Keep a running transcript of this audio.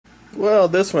Well,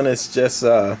 this one is just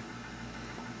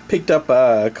picked up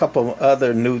a couple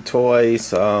other new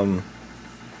toys.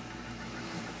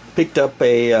 Picked up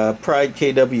a Pride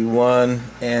KW-1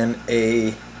 and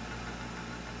a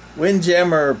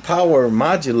Windjammer Power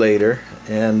Modulator,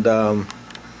 and one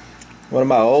of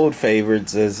my old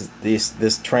favorites is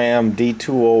this Tram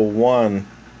D201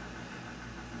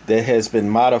 that has been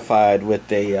modified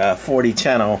with a 40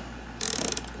 channel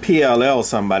PLL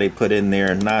somebody put in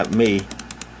there, not me.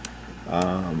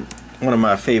 One of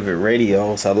my favorite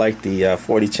radios. I like the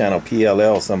 40 channel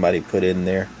PLL somebody put in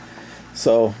there.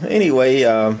 So anyway,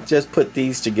 just put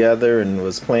these together and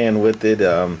was playing with it.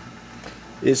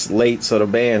 It's late, so the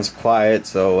band's quiet,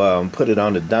 so put it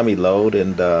on the dummy load,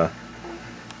 and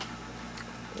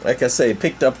like I say,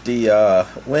 picked up the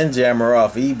Windjammer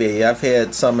off eBay. I've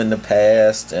had some in the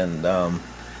past, and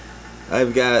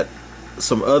I've got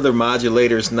some other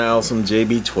modulators now, some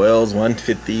JB12s,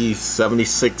 150s,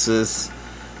 76s,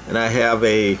 and I have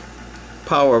a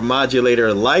power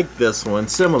modulator like this one,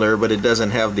 similar, but it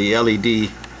doesn't have the LED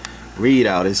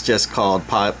readout. It's just called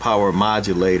power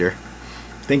modulator.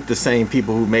 I think the same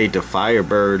people who made the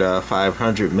Firebird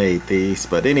 500 made these,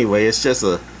 but anyway, it's just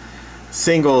a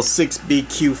single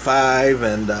 6BQ5.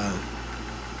 And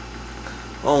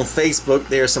on Facebook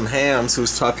there's some hams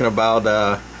who's talking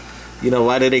about you know,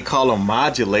 why do they call them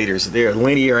modulators? They're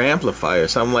linear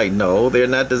amplifiers. I'm like, no, they're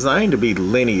not designed to be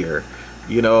linear.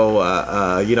 You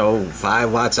know,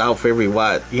 5 watts out for every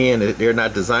watt in. They're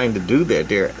not designed to do that.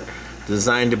 They're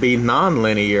designed to be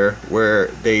non-linear, where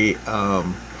they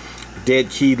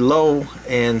dead key low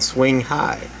and swing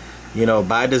high. You know,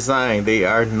 by design they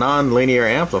are non-linear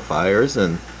amplifiers.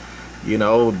 And you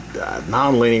know,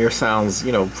 non-linear sounds,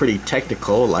 you know, pretty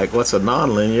technical, like what's a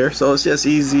non-linear, so it's just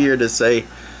easier to say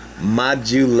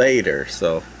modulator.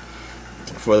 So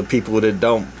for the people that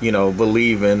don't, you know,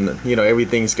 believe in, you know,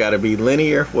 everything's got to be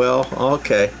linear, well,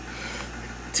 okay,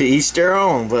 to each their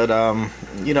own. But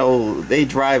you know, they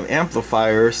drive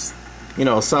amplifiers, you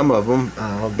know, some of them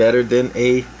better than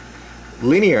a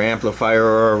linear amplifier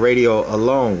or a radio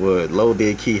alone would. Low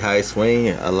dead key, high swing,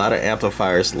 a lot of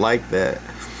amplifiers like that,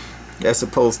 as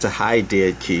opposed to high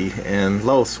dead key and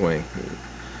low swing.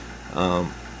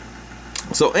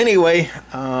 So anyway,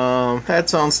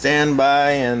 that's on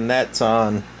standby, and that's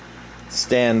on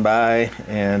standby,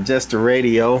 and just a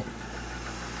radio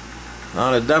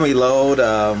on a dummy load,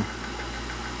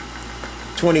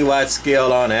 20 watt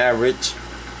scale on average.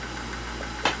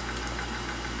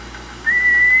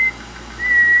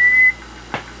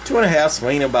 Two and a half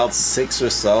swing, about 6 or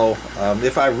so.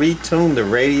 If I retune the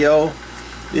radio,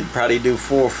 it'd probably do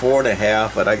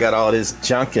 4.5, but I got all this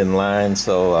junk in line,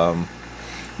 so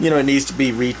you know, it needs to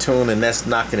be retuned, and that's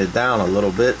knocking it down a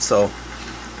little bit. So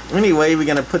anyway, we're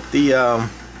gonna put the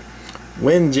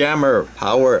Windjammer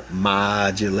Power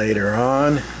Modulator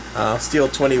on, still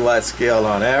 20 watt scale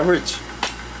on average,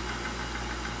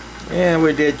 and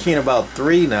we're dead keying about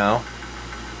 3 now.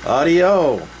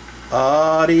 Audio,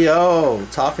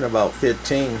 talking about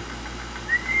 15,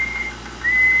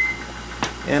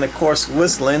 and of course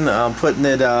whistling. I'm putting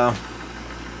it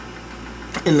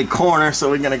in the corner, so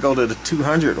we're gonna go to the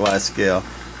 200 watt scale.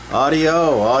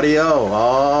 Audio,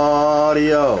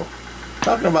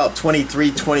 talking about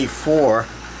 23, 24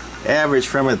 average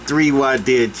from a 3 watt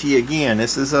dead key. Again,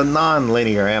 this is a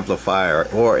non-linear amplifier,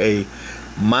 or a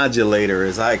modulator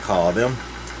as I call them.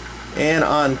 And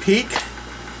on peak,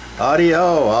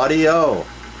 audio,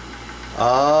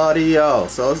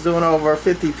 so it's doing over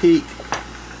 50 peak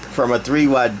from a 3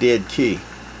 watt dead key.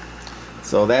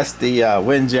 So that's the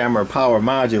Windjammer Power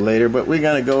Modulator. But we're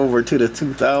going to go over to the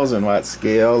 2000 watt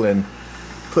scale and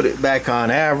put it back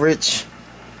on average,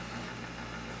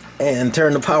 and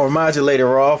turn the power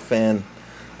modulator off, and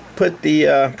put the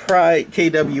Pride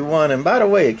KW-1. And by the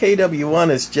way, a KW-1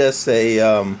 is just a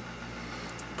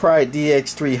Pride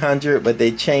DX-300, but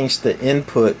they changed the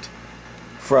input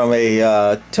from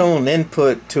a tune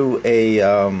input to a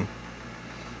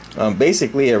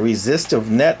basically a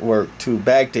resistive network to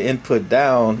back the input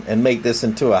down and make this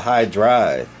into a high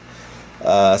drive.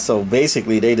 So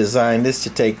basically they designed this to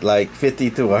take like 50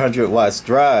 to 100 watts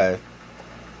drive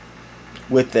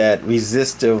with that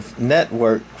resistive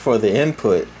network for the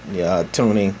input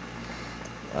tuning,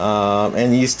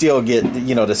 and you still get,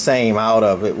 you know, the same out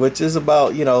of it, which is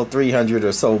about, you know, 300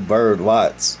 or so bird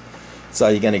watts. So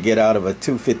you're going to get out of a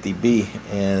 250B.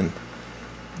 And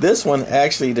this one,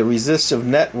 actually, the resistive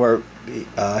network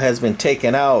has been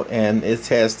taken out, and it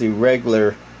has the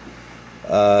regular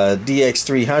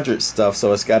DX-300 stuff,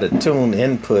 so it's got a tuned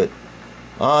input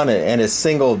on it, and it's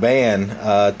single band,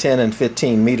 10 and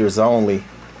 15 meters only.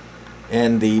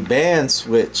 And the band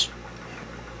switch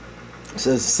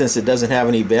since it doesn't have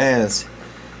any bands,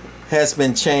 has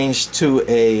been changed to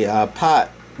a pot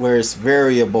where it's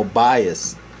variable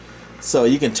bias. So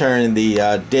you can turn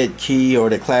the dead key or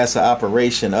the class of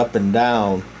operation up and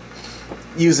down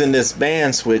using this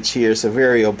band switch here. It's a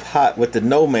variable pot with the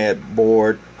Nomad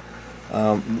board,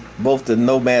 both the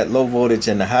Nomad low voltage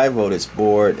and the high voltage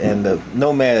board. And the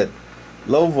Nomad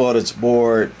low voltage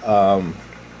board,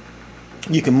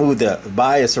 you can move the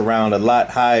bias around a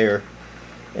lot higher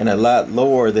and a lot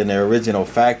lower than the original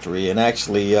factory. And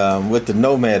actually with the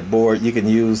Nomad board you can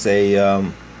use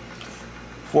a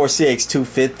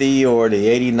 4CX250 or the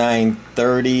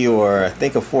 8930 or I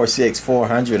think a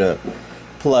 4CX400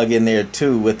 plug in there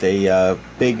too, with a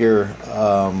bigger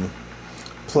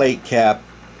plate cap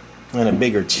and a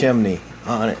bigger chimney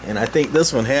on it. And I think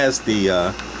this one has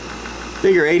the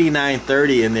bigger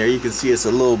 8930 in there. You can see it's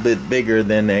a little bit bigger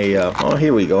than a oh,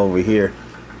 here we go over here,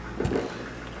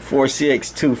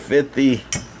 4CX250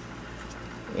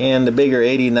 and the bigger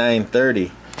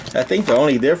 8930. I think the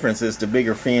only difference is the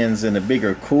bigger fins and the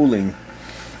bigger cooling.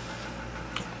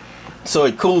 So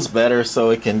it cools better, so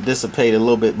it can dissipate a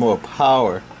little bit more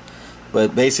power,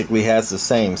 but basically has the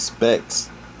same specs.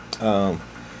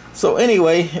 So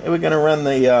anyway, we're gonna run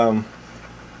the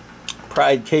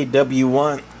Pride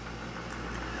KW-1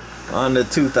 on the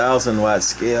 2000 watt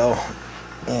scale.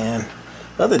 And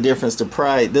the other difference to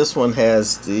Pride, this one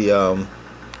has the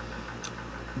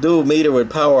dual meter with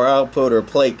power output or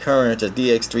plate current. The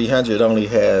DX-300 only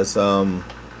has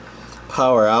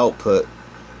power output,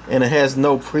 and it has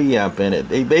no preamp in it.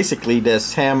 They basically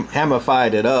just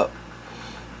hamified it up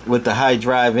with the high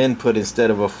drive input instead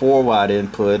of a 4 watt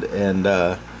input,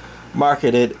 and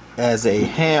marketed as a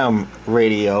ham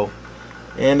radio.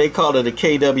 And they called it a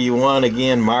KW-1.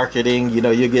 Again, marketing, you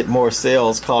know, you get more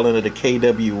sales calling it a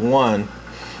KW-1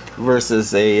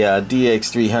 versus a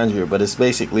DX-300, but it's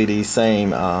basically the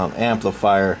same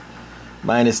amplifier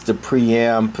minus the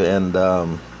preamp and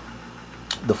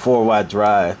the 4 watt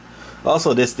drive.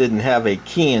 Also, this didn't have a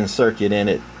keying circuit in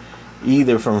it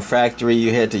either from factory.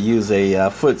 You had to use a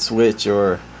foot switch,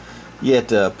 or you had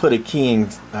to put a keying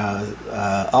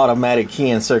automatic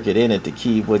keying circuit in it to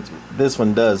key, which this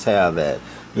one does have that.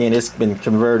 Again, it's been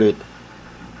converted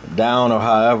down or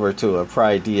however to a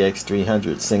Pride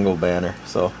DX-300 single banner.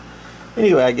 So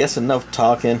anyway, I guess enough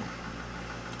talking.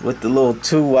 With the little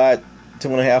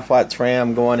 2.5 watt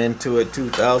tram going into a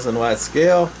 2000 watt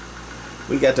scale,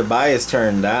 we got the bias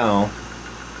turned down,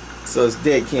 so it's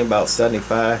dead key about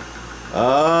 75.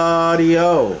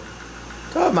 Audio,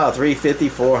 talking about 350,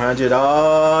 400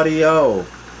 audio.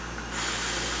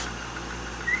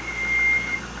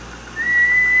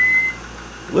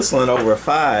 Whistling over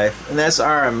 5, and that's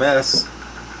RMS.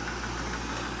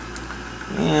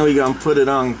 And we're gonna put it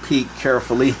on peak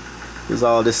carefully because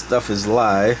all this stuff is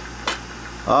live.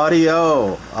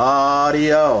 Audio,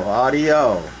 audio,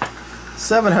 audio.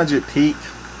 700 peak,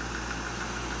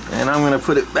 and I'm gonna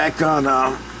put it back on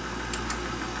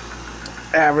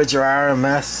average or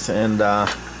RMS, and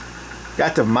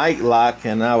got the mic lock,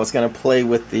 and I was gonna play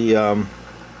with the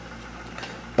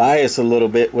bias a little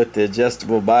bit with the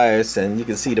adjustable bias, and you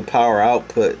can see the power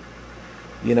output,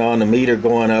 you know, on the meter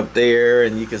going up there,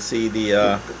 and you can see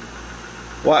the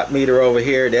watt meter over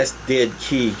here. That's dead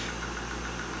key,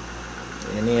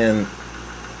 and then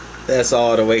that's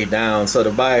all the way down, so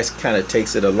the bias kind of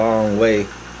takes it a long way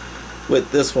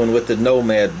with this one with the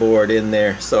Nomad board in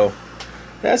there. So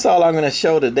that's all I'm going to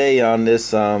show today on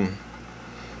this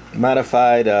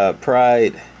modified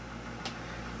Pride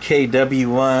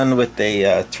KW-1 with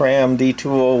a Tram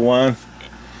D201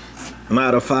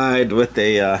 modified with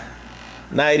a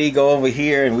Night Eagle over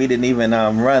here, and we didn't even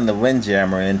run the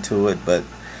Windjammer into it. But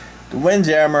the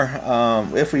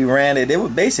Windjammer, if we ran it, it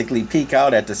would basically peak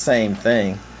out at the same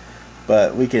thing,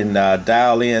 but we can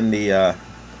dial in the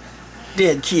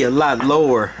dead key a lot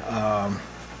lower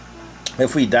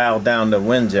if we dial down the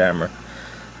Windjammer.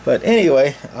 But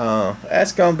anyway,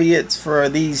 that's gonna be it for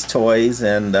these toys,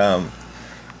 and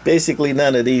basically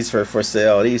none of these are for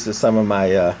sale. These are some of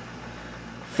my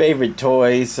favorite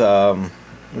toys. You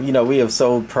know, we have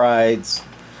sold Prides,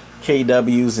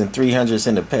 KWs, and 300s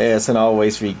in the past and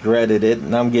always regretted it,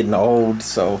 and I'm getting old,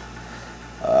 so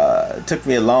it took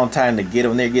me a long time to get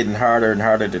them. They're getting harder and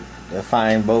harder to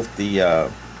find, both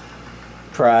the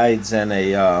Prides and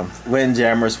a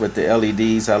Windjammers with the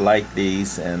LEDs. I like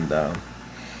these, and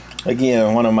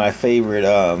again, one of my favorite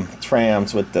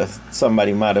trams with the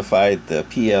somebody modified the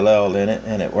PLL in it,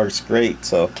 and it works great.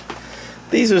 So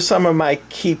these are some of my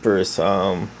keepers.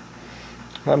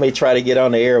 I may try to get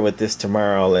on the air with this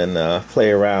tomorrow and play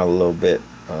around a little bit.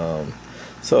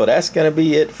 So that's gonna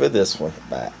be it for this one.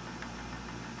 Bye.